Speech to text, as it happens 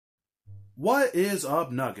What is up,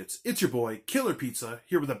 Nuggets? It's your boy, Killer Pizza,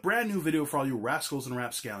 here with a brand new video for all you rascals and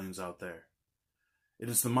rapscallions out there. It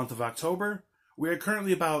is the month of October. We are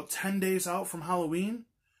currently about 10 days out from Halloween,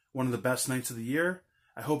 one of the best nights of the year.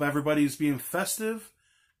 I hope everybody is being festive,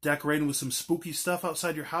 decorating with some spooky stuff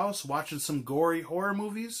outside your house, watching some gory horror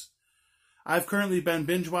movies. I've currently been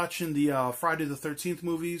binge watching the Friday the 13th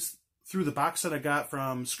movies through the box set I got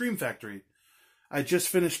from Scream Factory. I just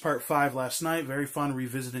finished part 5 last night. Very fun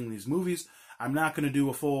revisiting these movies. I'm not going to do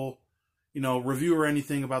a full, review or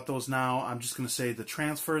anything about those now. I'm just going to say the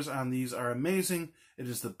transfers on these are amazing. It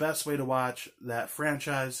is the best way to watch that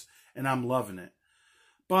franchise, and I'm loving it.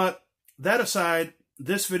 But that aside,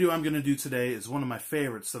 this video I'm going to do today is one of my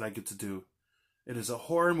favorites that I get to do. It is a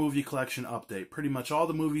horror movie collection update. Pretty much all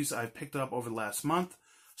the movies I've picked up over the last month.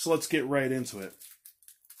 So let's get right into it.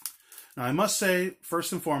 Now, I must say,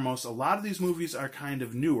 first and foremost, a lot of these movies are kind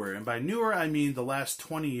of newer. And by newer, I mean the last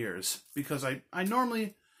 20 years. Because I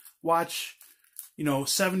normally watch,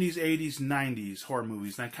 70s, 80s, 90s horror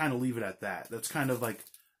movies. And I kind of leave it at that. That's kind of like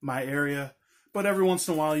my area. But every once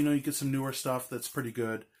in a while, you get some newer stuff that's pretty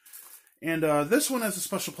good. And this one has a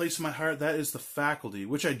special place in my heart. That is The Faculty,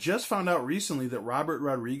 which I just found out recently that Robert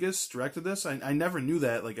Rodriguez directed this. I never knew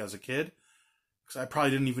that, as a kid. Because I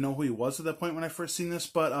probably didn't even know who he was at that point when I first seen this.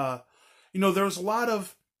 But, there was a lot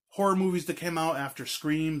of horror movies that came out after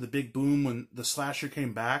Scream, the big boom when the slasher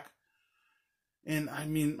came back. And, I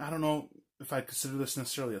don't know if I'd consider this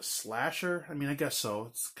necessarily a slasher. I guess so.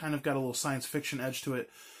 It's kind of got a little science fiction edge to it.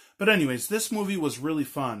 But anyways, this movie was really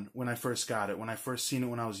fun when I first got it. When I first seen it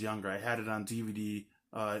when I was younger. I had it on DVD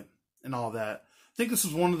and all that. I think this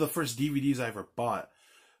was one of the first DVDs I ever bought.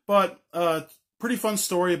 But pretty fun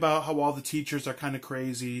story about how all the teachers are kind of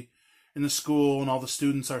crazy in the school, and all the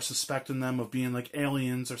students are suspecting them of being like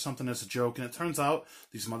aliens or something as a joke, and it turns out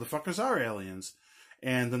these motherfuckers are aliens.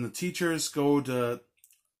 And then the teachers go to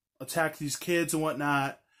attack these kids and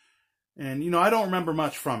whatnot, and I don't remember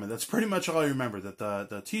much from it. That's pretty much all I remember, that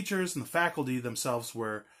the teachers and the faculty themselves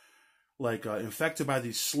were infected by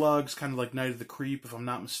these slugs, kind of like Night of the Creep, if I'm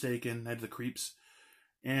not mistaken, Night of the Creeps.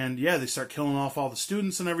 And yeah, they start killing off all the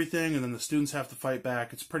students and everything, and then the students have to fight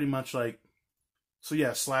back. It's pretty much so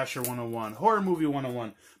yeah, Slasher 101, Horror Movie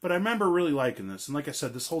 101. But I remember really liking this. And like I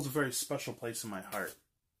said, this holds a very special place in my heart.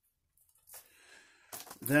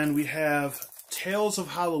 Then we have Tales of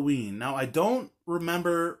Halloween. Now, I don't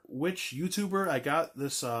remember which YouTuber I got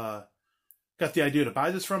this, got the idea to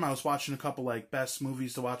buy this from. I was watching a couple, best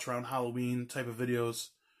movies to watch around Halloween type of videos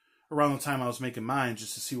around the time I was making mine,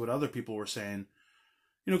 just to see what other people were saying.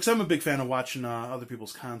 Because I'm a big fan of watching other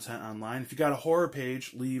people's content online. If you got a horror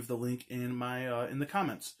page, leave the link in my in the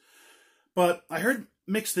comments. But I heard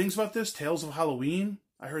mixed things about this, Tales of Halloween.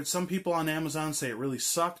 I heard some people on Amazon say it really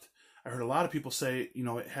sucked. I heard a lot of people say,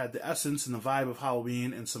 it had the essence and the vibe of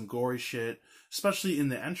Halloween and some gory shit. Especially in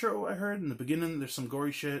the intro, I heard. In the beginning, there's some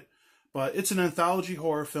gory shit. But it's an anthology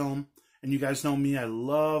horror film. And you guys know me, I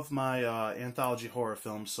love my anthology horror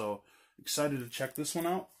films. So, excited to check this one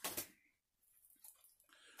out.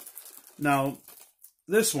 Now,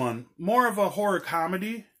 this one, more of a horror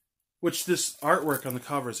comedy, which this artwork on the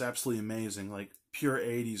cover is absolutely amazing, pure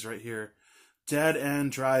 80s right here. Dead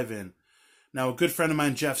End Drive-In. Now, a good friend of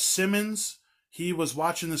mine, Jeff Simmons, he was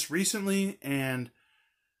watching this recently, and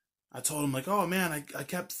I told him, oh man, I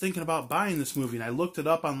kept thinking about buying this movie, and I looked it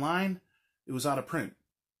up online. It was out of print.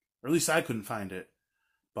 Or at least I couldn't find it.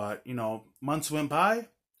 But, months went by,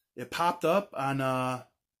 it popped up on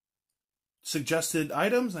suggested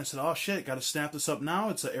items, and I said, oh shit, gotta snap this up now.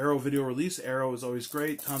 It's an Arrow video release. Arrow is always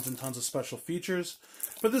great, tons and tons of special features.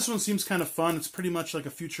 But this one seems kind of fun. It's pretty much like a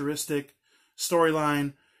futuristic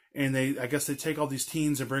storyline, and I guess they take all these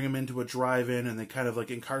teens and bring them into a drive-in, and they kind of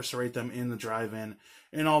incarcerate them in the drive-in,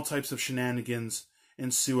 and all types of shenanigans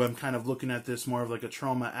ensue. I'm kind of looking at this more of a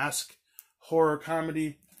Trauma-esque horror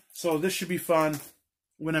comedy. So this should be fun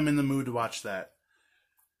when I'm in the mood to watch that.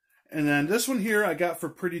 And then this one here I got for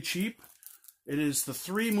pretty cheap. It is the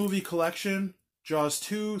 3-movie collection, Jaws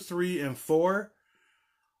 2, 3, and 4.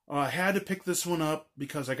 I had to pick this one up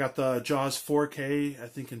because I got the Jaws 4K, I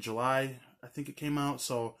think in July, it came out.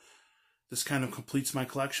 So this kind of completes my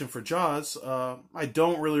collection for Jaws. I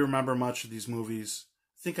don't really remember much of these movies.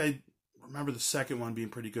 I think I remember the second one being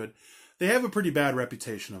pretty good. They have a pretty bad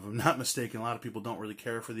reputation, if I'm not mistaken. A lot of people don't really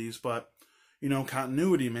care for these, but,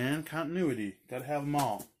 continuity, man. Continuity. Gotta have them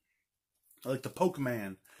all. I like the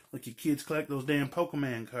Pokemon. Like your kids collect those damn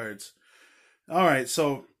Pokemon cards. Alright,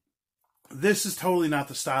 so this is totally not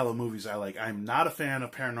the style of movies I like. I'm not a fan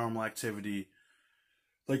of Paranormal Activity.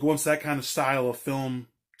 Once that kind of style of film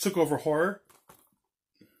took over horror.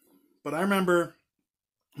 But I remember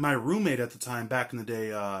my roommate at the time, back in the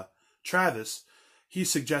day, Travis, he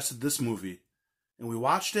suggested this movie. And we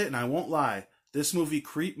watched it, and I won't lie, this movie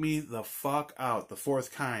creeped me the fuck out, The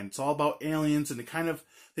Fourth Kind. It's all about aliens, and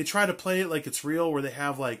they try to play it like it's real, where they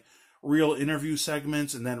have, like, real interview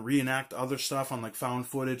segments and then reenact other stuff on, like, found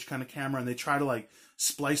footage kind of camera, and they try to, like,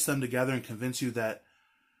 splice them together and convince you that,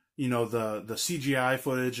 you know, the CGI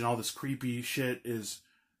footage and all this creepy shit is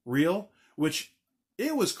real, which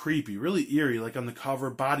it was creepy, really eerie, like on the cover,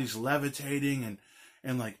 bodies levitating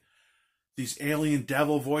and like, these alien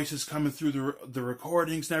devil voices coming through the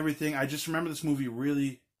recordings and everything. I just remember this movie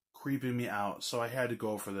really creeping me out, so I had to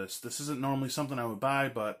go for this. This isn't normally something I would buy,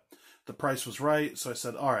 but the price was right, so I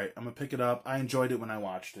said, all right, I'm going to pick it up. I enjoyed it when I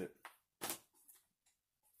watched it.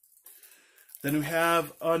 Then we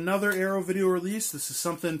have another Arrow video release. This is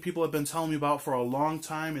something people have been telling me about for a long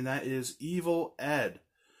time, and that is Evil Ed.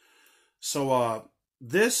 So,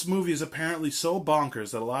 this movie is apparently so bonkers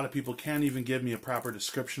that a lot of people can't even give me a proper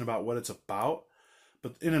description about what it's about.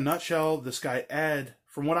 But in a nutshell, this guy Ed,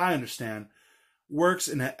 from what I understand, works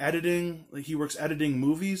in editing. Like, he works editing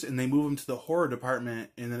movies, and they move him to the horror department,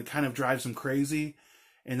 and then it kind of drives him crazy.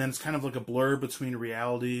 And then it's kind of like a blur between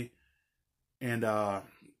reality and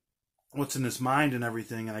what's in his mind and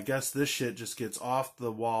everything. And I guess this shit just gets off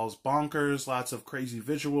the walls bonkers. Lots of crazy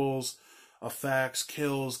visuals, effects,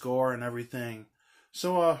 kills, gore, and everything.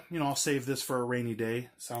 So, you know, I'll save this for a rainy day.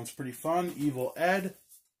 Sounds pretty fun. Evil Ed.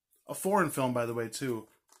 A foreign film, by the way, too.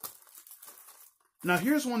 Now,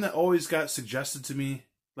 here's one that always got suggested to me,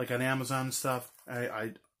 like on Amazon and stuff.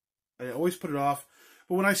 I always put it off.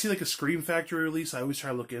 But when I see, like, a Scream Factory release, I always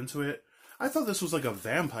try to look into it. I thought this was like a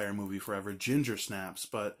vampire movie forever, Ginger Snaps.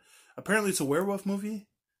 But apparently it's a werewolf movie.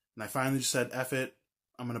 And I finally just said, F it.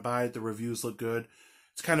 I'm going to buy it. The reviews look good.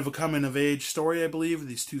 It's kind of a coming-of-age story, I believe.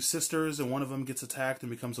 These two sisters, and one of them gets attacked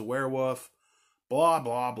and becomes a werewolf. Blah,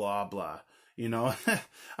 blah, blah, blah. You know,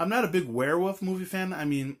 I'm not a big werewolf movie fan. I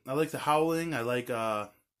mean, I like The Howling. I like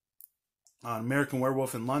American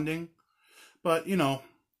Werewolf in London. But, you know,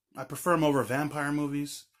 I prefer them over vampire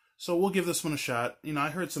movies. So we'll give this one a shot. You know, I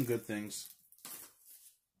heard some good things.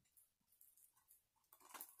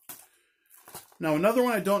 Now, another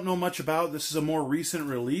one I don't know much about. This is a more recent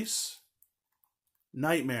release.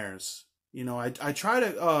 Nightmares. You know, I try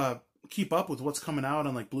to keep up with what's coming out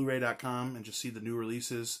on like Blu-ray.com and just see the new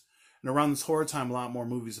releases. And around this horror time, a lot more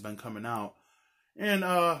movies have been coming out. And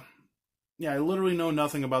yeah, I literally know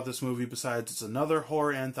nothing about this movie besides it's another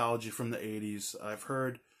horror anthology from the 80s. I've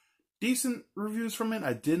heard decent reviews from it.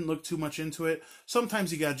 I didn't look too much into it.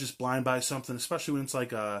 Sometimes you gotta just blind buy something, especially when it's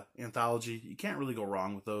like a anthology. You can't really go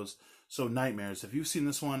wrong with those. So Nightmares. If you've seen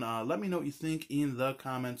this one, let me know what you think in the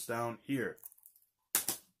comments down here.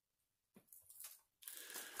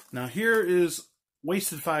 Now here is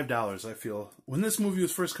wasted $5, I feel. When this movie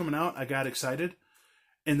was first coming out, I got excited.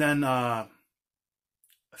 And then, I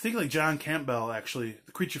think like John Campbell, actually,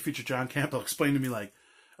 the creature feature John Campbell explained to me like,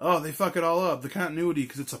 oh, they fuck it all up, the continuity,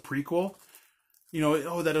 because it's a prequel. You know,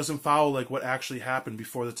 oh, that doesn't follow like what actually happened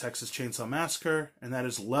before the Texas Chainsaw Massacre, and that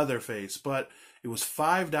is Leatherface. But it was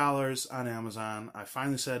 $5 on Amazon. I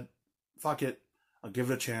finally said, fuck it, I'll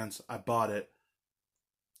give it a chance. I bought it.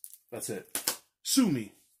 That's it. Sue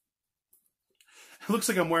me. It looks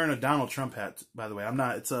like I'm wearing a Donald Trump hat, by the way. I'm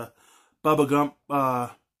not. It's a Bubba Gump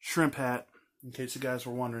shrimp hat, in case you guys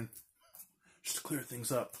were wondering. Just to clear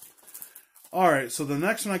things up. Alright, so the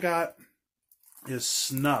next one I got is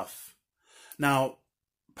Snuff. Now,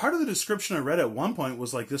 part of the description I read at one point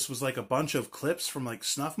was like this was like a bunch of clips from like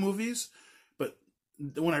snuff movies. But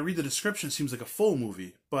when I read the description, it seems like a full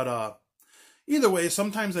movie. But either way,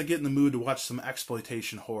 sometimes I get in the mood to watch some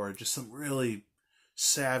exploitation horror. Just some really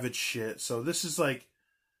savage shit. So this is like,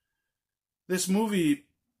 this movie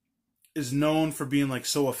is known for being like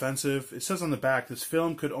so offensive. It says on the back, this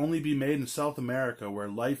film could only be made in South America where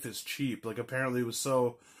life is cheap. Like apparently it was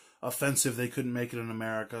so offensive they couldn't make it in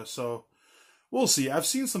America. So we'll see. I've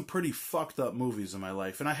seen some pretty fucked up movies in my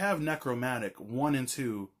life, and I have Necromantic 1 and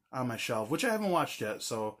 2 on my shelf, which I haven't watched yet.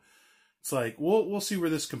 So it's like we'll see where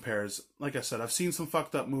this compares. Like I said, I've seen some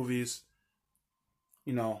fucked up movies.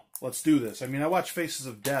 You know, let's do this. I mean, I watched Faces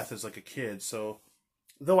of Death as like a kid, so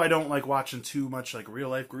though I don't like watching too much like real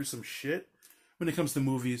life gruesome shit, when it comes to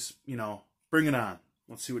movies, you know, bring it on.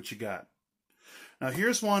 Let's see what you got. Now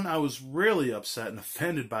here's one I was really upset and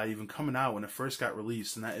offended by even coming out when it first got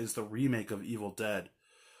released, and that is the remake of Evil Dead.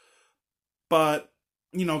 But,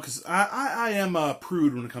 you know, because I am a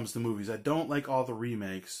prude when it comes to movies. I don't like all the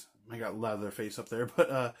remakes. I got Leatherface up there,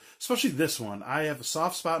 but especially this one. I have a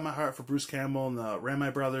soft spot in my heart for Bruce Campbell and the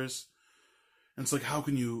Raimi brothers. And it's like, how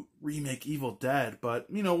can you remake Evil Dead? But,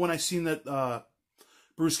 you know, when I seen that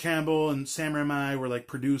Bruce Campbell and Sam Raimi were like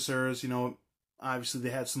producers. You know, obviously they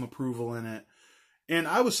had some approval in it. And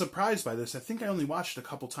I was surprised by this. I think I only watched it a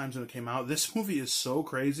couple times when it came out. This movie is so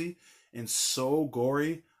crazy and so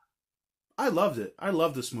gory. I loved it. I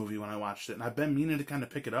loved this movie when I watched it, and I've been meaning to kind of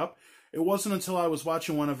pick it up. It wasn't until I was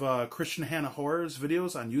watching one of Christian Hannah Horror's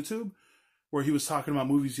videos on YouTube where he was talking about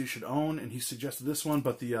movies you should own, and he suggested this one,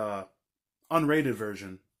 but the unrated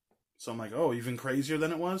version. So I'm like, oh, even crazier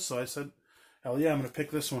than it was? So I said, hell yeah, I'm going to pick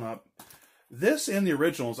this one up. This and the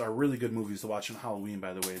originals are really good movies to watch on Halloween,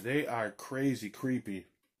 by the way. They are crazy creepy.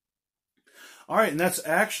 All right, and that's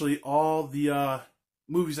actually all the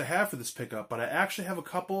movies I have for this pickup, but I actually have a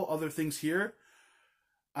couple other things here.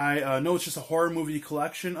 I know it's just a horror movie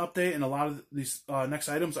collection update, and a lot of these next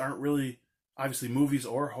items aren't really, obviously, movies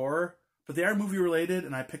or horror, but they are movie related,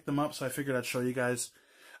 and I picked them up, so I figured I'd show you guys.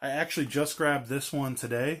 I actually just grabbed this one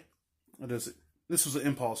today. This was an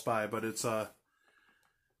impulse buy, but it's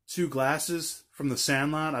 2 glasses from The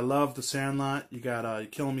Sandlot. I love The Sandlot. You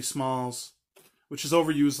got Killing Me Smalls, which is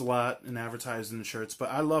overused a lot and advertised in the shirts,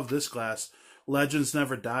 but I love this glass. Legends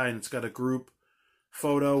Never Die, and it's got a group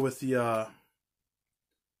photo with the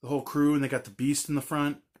whole crew, and they got the Beast in the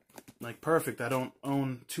front. Like, perfect. I don't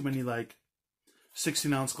own too many, like,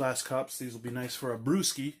 16-ounce glass cups. These will be nice for a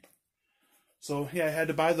brewski. So, yeah, I had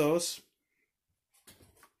to buy those.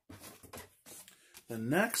 The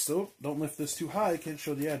next, oh, don't lift this too high. I can't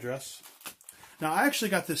show the address. Now, I actually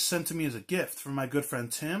got this sent to me as a gift from my good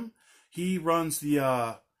friend Tim. He runs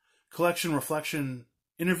the Collection Reflection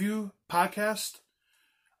interview podcast.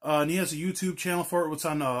 And he has a YouTube channel for it. It's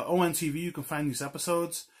on ONTV. You can find these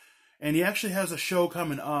episodes. And he actually has a show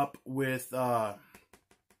coming up with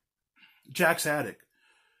Jack's Attic,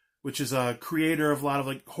 which is a creator of a lot of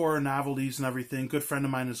like horror novelties and everything. Good friend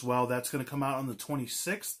of mine as well. That's going to come out on the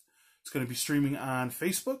 26th. It's going to be streaming on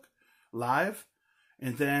Facebook live.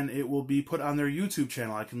 And then it will be put on their YouTube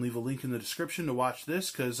channel. I can leave a link in the description to watch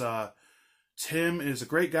this because Tim is a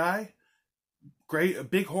great guy. A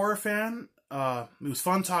big horror fan. It was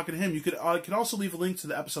fun talking to him. You could also leave a link to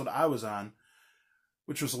the episode I was on,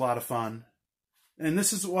 which was a lot of fun. And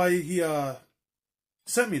this is why he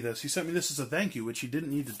sent me this. He sent me this as a thank you, which he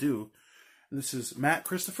didn't need to do. And this is Matt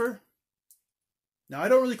Christopher. Now, I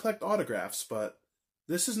don't really collect autographs, but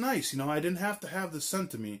this is nice. You know, I didn't have to have this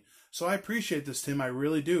sent to me. So I appreciate this, Tim. I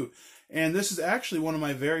really do. And this is actually one of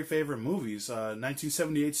my very favorite movies,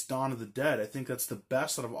 1978's Dawn of the Dead. I think that's the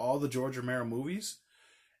best out of all the George Romero movies.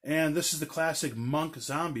 And this is the classic monk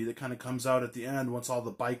zombie that kind of comes out at the end once all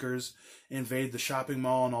the bikers invade the shopping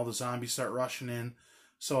mall and all the zombies start rushing in.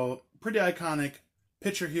 So, pretty iconic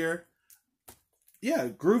picture here. Yeah,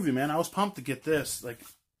 groovy, man. I was pumped to get this. Like,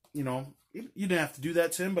 you know, you didn't have to do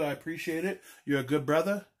that, Tim, but I appreciate it. You're a good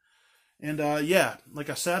brother. And, yeah, like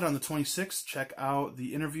I said, on the 26th, check out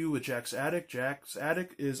the interview with Jack's Attic. Jack's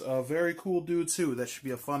Attic is a very cool dude, too. That should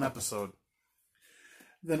be a fun episode.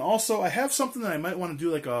 Then also, I have something that I might want to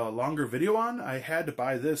do like a longer video on. I had to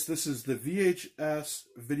buy this. This is the VHS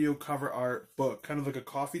video cover art book. Kind of like a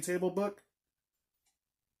coffee table book.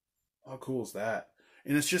 How cool is that?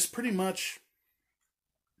 And it's just pretty much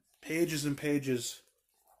pages and pages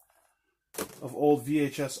of old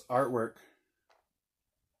VHS artwork.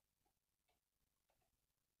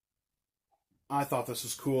 I thought this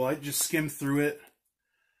was cool. I just skimmed through it.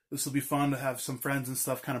 This will be fun to have some friends and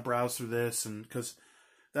stuff kind of browse through this, and because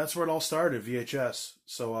that's where it all started, VHS.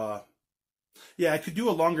 So, yeah, I could do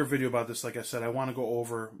a longer video about this. Like I said, I want to go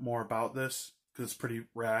over more about this because it's pretty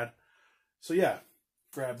rad. So, yeah,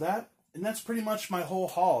 grab that. And that's pretty much my whole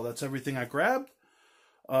haul. That's everything I grabbed.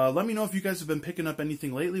 Let me know if you guys have been picking up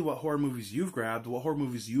anything lately, what horror movies you've grabbed, what horror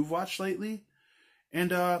movies you've watched lately.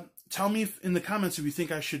 And tell me in the comments if you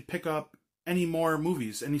think I should pick up any more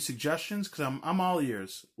movies, any suggestions, because I'm all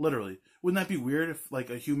ears, literally. Wouldn't that be weird if like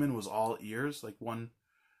a human was all ears, like one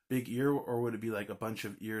big ear, or would it be like a bunch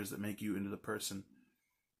of ears that make you into the person?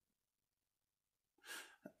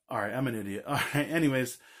 Alright, I'm an idiot. Alright,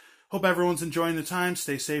 anyways, hope everyone's enjoying the time.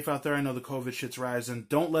 Stay safe out there. I know the COVID shit's rising.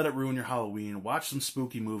 Don't let it ruin your Halloween. Watch some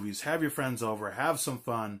spooky movies. Have your friends over. Have some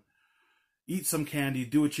fun. Eat some candy.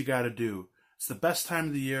 Do what you gotta do. It's the best time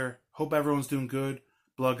of the year. Hope everyone's doing good.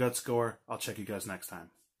 Blood, guts, gore. I'll check you guys next time.